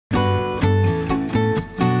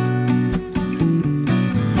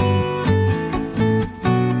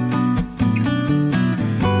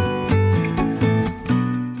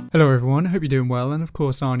Hello everyone, hope you're doing well, and of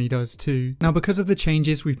course Arnie does too. Now, because of the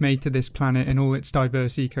changes we've made to this planet and all its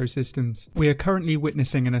diverse ecosystems, we are currently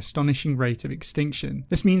witnessing an astonishing rate of extinction.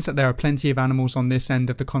 This means that there are plenty of animals on this end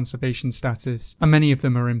of the conservation status, and many of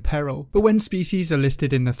them are in peril. But when species are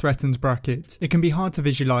listed in the threatened bracket, it can be hard to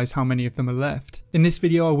visualize how many of them are left. In this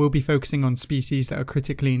video I will be focusing on species that are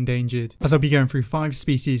critically endangered, as I'll be going through 5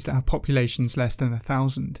 species that have populations less than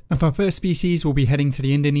 1,000. And for our first species, we'll be heading to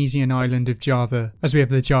the Indonesian island of Java, as we have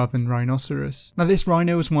the Javan rhinoceros. Now, this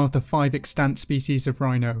rhino is one of the 5 extant species of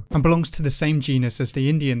rhino, and belongs to the same genus as the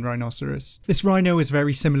Indian rhinoceros. This rhino is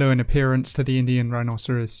very similar in appearance to the Indian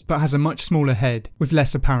rhinoceros, but has a much smaller head, with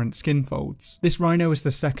less apparent skin folds. This rhino is the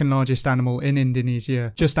second largest animal in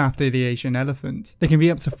Indonesia, just after the Asian elephant. They can be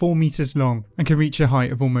up to 4 meters long, and can reach a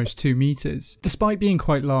height of almost 2 meters. Despite being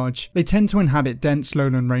quite large, they tend to inhabit dense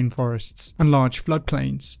lowland rainforests, and large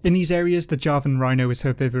floodplains. In these areas, the Javan rhino is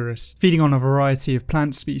herbivorous, feeding on a variety of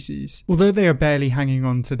plant species. Although they are barely hanging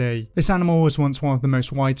on today, this animal was once one of the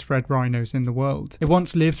most widespread rhinos in the world. It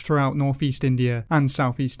once lived throughout northeast India and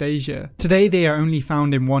Southeast Asia. Today they are only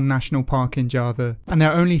found in one national park in Java, and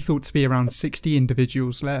there are only thought to be around 60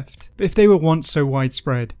 individuals left. But if they were once so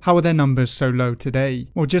widespread, how are their numbers so low today?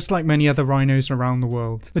 Well, just like many other rhinos around the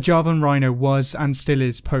world, the Javan rhino was and still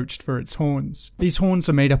is poached for its horns. These horns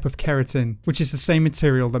are made up of keratin, which is the same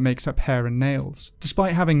material that makes up hair and nails.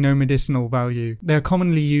 Despite having no medicinal value, they are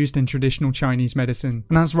commonly used in traditional Chinese medicine,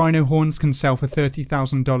 and as rhino horns can sell for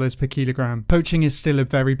 $30,000 per kilogram, poaching is still a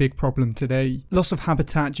very big problem today. Loss of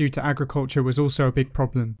habitat due to agriculture was also a big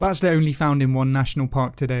problem, but as they're only found in one national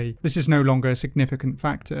park today, this is no longer a significant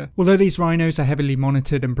factor. Although these rhinos are heavily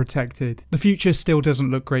monitored and protected, the future still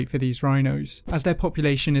doesn't look great for these rhinos. As their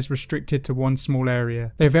population is restricted to one small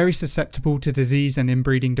area, they're very susceptible to disease and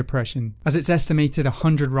inbreeding depression, as it's estimated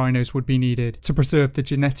 100 rhinos would be needed to preserve the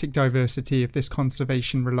genetic diversity of this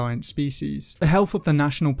conservation-reliant species. The health of the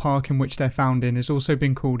national park in which they're found in has also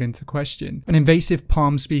been called into question. An invasive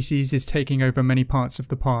palm species is taking over many parts of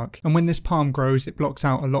the park, and when this palm grows it blocks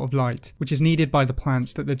out a lot of light, which is needed by the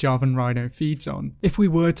plants that the Javan rhino feeds on. If we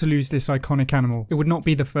were to lose this iconic animal, it would not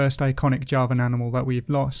be the first iconic Javan animal that we've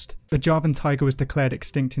lost. The Javan tiger was declared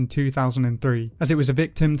extinct in 2003, as it was a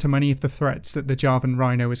victim to many of the threats that the Javan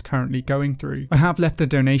rhino is currently going through. I have left a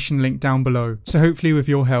donation link down below, so hopefully with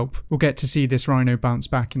your help, we'll get to see this rhino bounce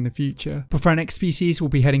back in the future. But for our next species, we'll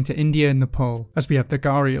be heading to India and Nepal, as we have the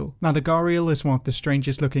Gharial. Now, the Gharial is one of the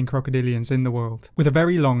strangest looking crocodilians in the world, with a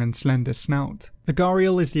very long and slender snout. The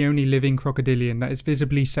Gharial is the only living crocodilian that is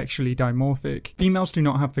visibly sexually dimorphic. Females do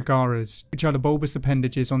not have the garas, which are the bulbous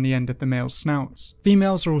appendages on the end of the male's snouts.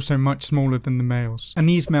 Females are also much smaller than the males, and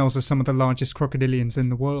these males are some of the largest crocodilians in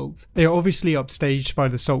the world. They are obviously upstaged by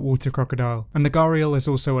the saltwater crocodile, and the Gharial is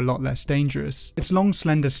also a lot less dangerous. Its long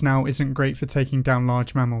slender snout isn't great for taking down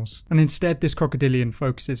large mammals, and instead this crocodilian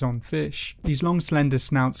focuses on fish. These long slender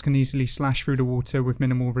snouts can easily slash through the water with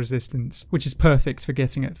minimal resistance, which is perfect for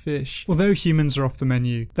getting at fish. Although humans are off the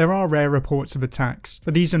menu, there are rare reports of attacks,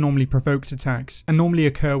 but these are normally provoked attacks, and normally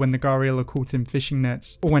occur when the Gharial are caught in fishing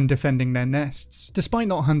nets, or when defending their nests. Despite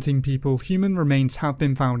not hunting people, human remains have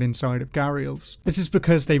been found inside of Gharials. This is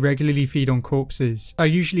because they regularly feed on corpses, are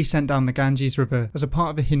usually sent down the Ganges River as a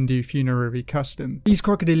part of a Hindu funerary custom. These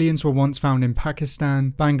crocodilians were once found in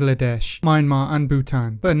Pakistan, Bangladesh, Myanmar and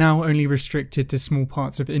Bhutan, but are now only restricted to small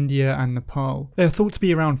parts of India and Nepal. They are thought to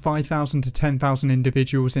be around 5,000 to 10,000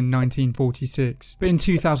 individuals in 1946, but in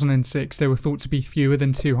 2006 they were thought to be fewer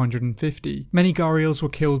than 250. Many Gharials were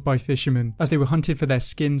killed by fishermen, as they were hunted for their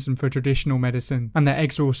skins and for traditional medicine, and their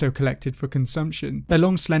eggs were also collected for consumption. Their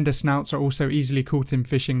long slender snouts are also easily caught in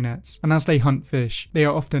fishing nets, and as they hunt fish, they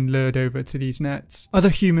are often lured over to these nets. Other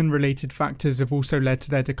human-related factors have also led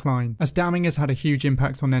to their decline, as damming has had a huge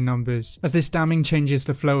impact on their numbers, as this damming changes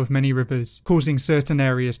the flow of many rivers, causing certain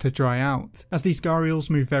areas to dry out. As these Gharials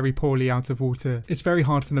move very poorly out of water, it's very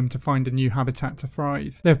hard for them to find a new habitat to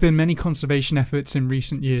thrive. There have been many conservation efforts in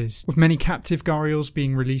recent years, with many captive Gharials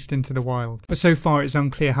being released into the wild, but so far it's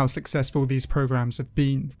unclear how successful these programs have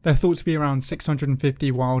been. There are thought to be around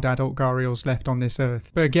 650 wild adult Gharials left on this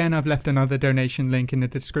earth, but again I've left another donation link in the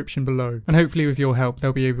description below, and hopefully with your help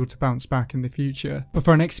they'll be able to bounce back in the future. But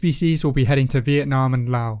for our next species we'll be heading to Vietnam and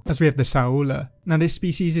Laos, as we have the Saola. Now this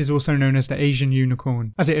species is also known as the Asian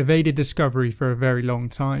unicorn, as it evaded discovery for a very long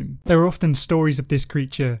time. There are often stories of this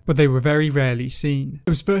creature, but they were very rarely seen. It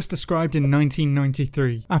was first described in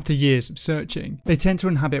 1993, after years of searching. They tend to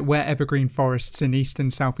inhabit wet evergreen forests in East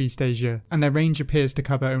and Southeast Asia, and their range appears to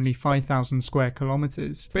cover only 5,000 square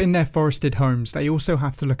kilometers. But in their forested homes, they also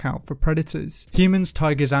have to look out for predators. Humans,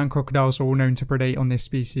 tigers and crocodiles are all known to predate on this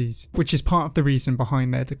species, which is part of the reason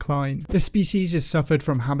behind their decline. This species has suffered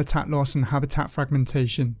from habitat loss and habitat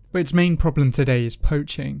fragmentation, but its main problem today is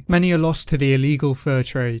poaching. Many are lost to the illegal fur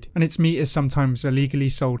trade, and its meat is sometimes illegally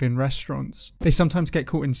sold in restaurants. They sometimes get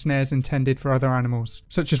caught in snares intended for other animals,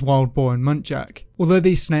 such as wild boar and muntjac. Although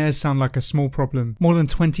these snares sound like a small problem, more than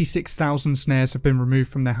 26,000 snares have been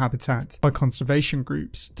removed from their habitat by conservation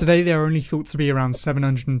groups. Today they are only thought to be around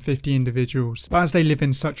 750 individuals, but as they live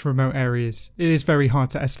in such remote areas, it is very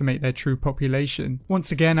hard to estimate their true population.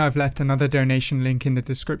 Once again, I've left another donation link in the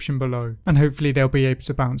description below, and hopefully they'll be able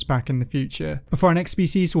to bounce back in the future. But for our next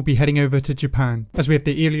species, we'll be heading over to Japan, as we have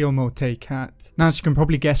the Iliomote cat. Now as you can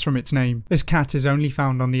probably guess from its name, this cat is only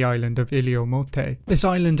found on the island of Iliomote. This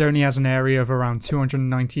island only has an area of around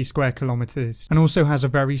 290 square kilometers, and also has a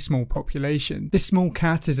very small population. This small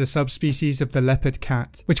cat is a subspecies of the leopard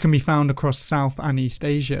cat, which can be found across South and East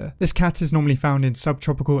Asia. This cat is normally found in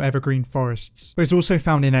subtropical evergreen forests, but is also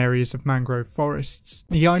found in areas of mangrove forests.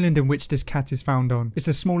 The island in which this cat is found on is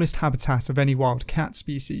the smallest habitat of any wild cat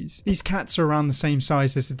species. These cats are around the same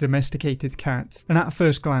size as a domesticated cat, and at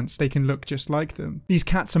first glance they can look just like them. These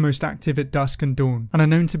cats are most active at dusk and dawn, and are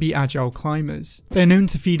known to be agile climbers. They are known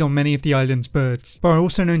to feed on many of the island's birds, but are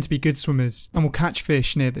also known to be good swimmers and will catch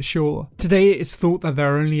fish near the shore. Today it is thought that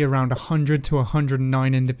there are only around 100 to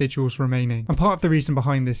 109 individuals remaining, and part of the reason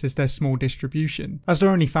behind this is their small distribution. As they're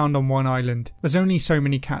only found on one island, there's only so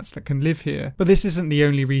many cats that can live here, but this isn't the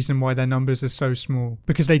only reason why their numbers are so small,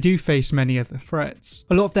 because they do face many other threats.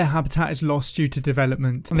 A lot of their habitat is lost due to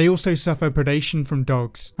development, and they also suffer predation from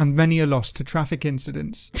dogs, and many are lost to traffic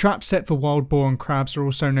incidents. Traps set for wild boar and crabs are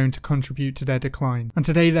also known to contribute to their decline, and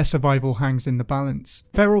today their survival hangs in the balance.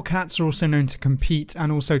 Feral cats are also known to compete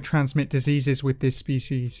and also transmit diseases with this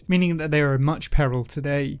species, meaning that they are in much peril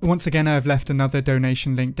today. Once again, I have left another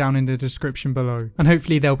donation link down in the description below, and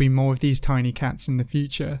hopefully there'll be more of these tiny cats in the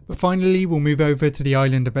future. But finally, we'll move over to the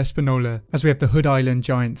island of Espanola, as we have the Hood Island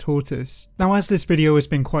giant tortoise. Now as this video has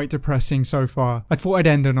been quite depressing so far, I thought I'd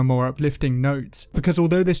end on a more uplifting note, because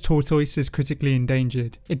although this tortoise is critically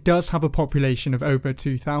endangered, it does have a population of over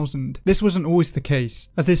 2,000. This wasn't always the case,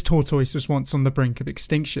 as this tortoise was once on the brink of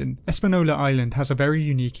extinction. Espanola Island has a very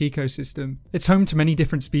unique ecosystem. It's home to many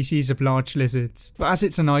different species of large lizards, but as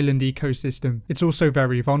it's an island ecosystem, it's also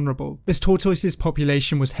very vulnerable. This tortoise's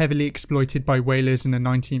population was heavily exploited by whalers in the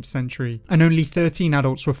 19th century, and only 13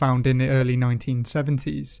 adults were found in the early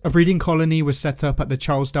 1970s. A breeding colony was set up at the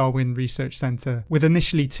Charles Darwin Research Centre, with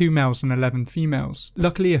initially 2 males and 11 females.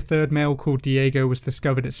 Luckily, a third male called Diego was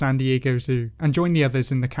discovered at San Diego Zoo, and joined the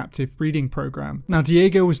others in the captive breeding program. Now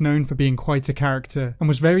Diego was known for being quite a character, and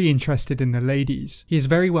was very interested in the ladies. He is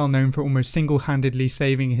very well known for almost single-handedly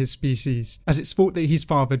saving his species, as it's thought that he's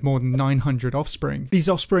fathered more than 900 offspring. These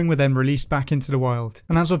offspring were then released back into the wild,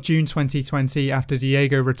 and as of June 2020, after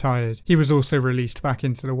Diego retired, he was also released back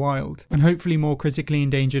into the wild, and hopefully more critically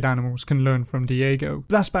endangered animals can learn from Diego.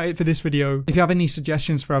 But that's about it for this video. If you have any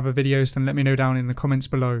suggestions for other videos, then let me know down in the comments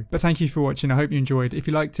below. But thank you for watching, I hope you enjoyed. If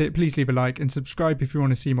you liked it, please leave a like and subscribe if you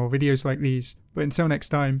want to see more videos like these. But until next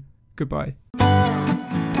time, goodbye.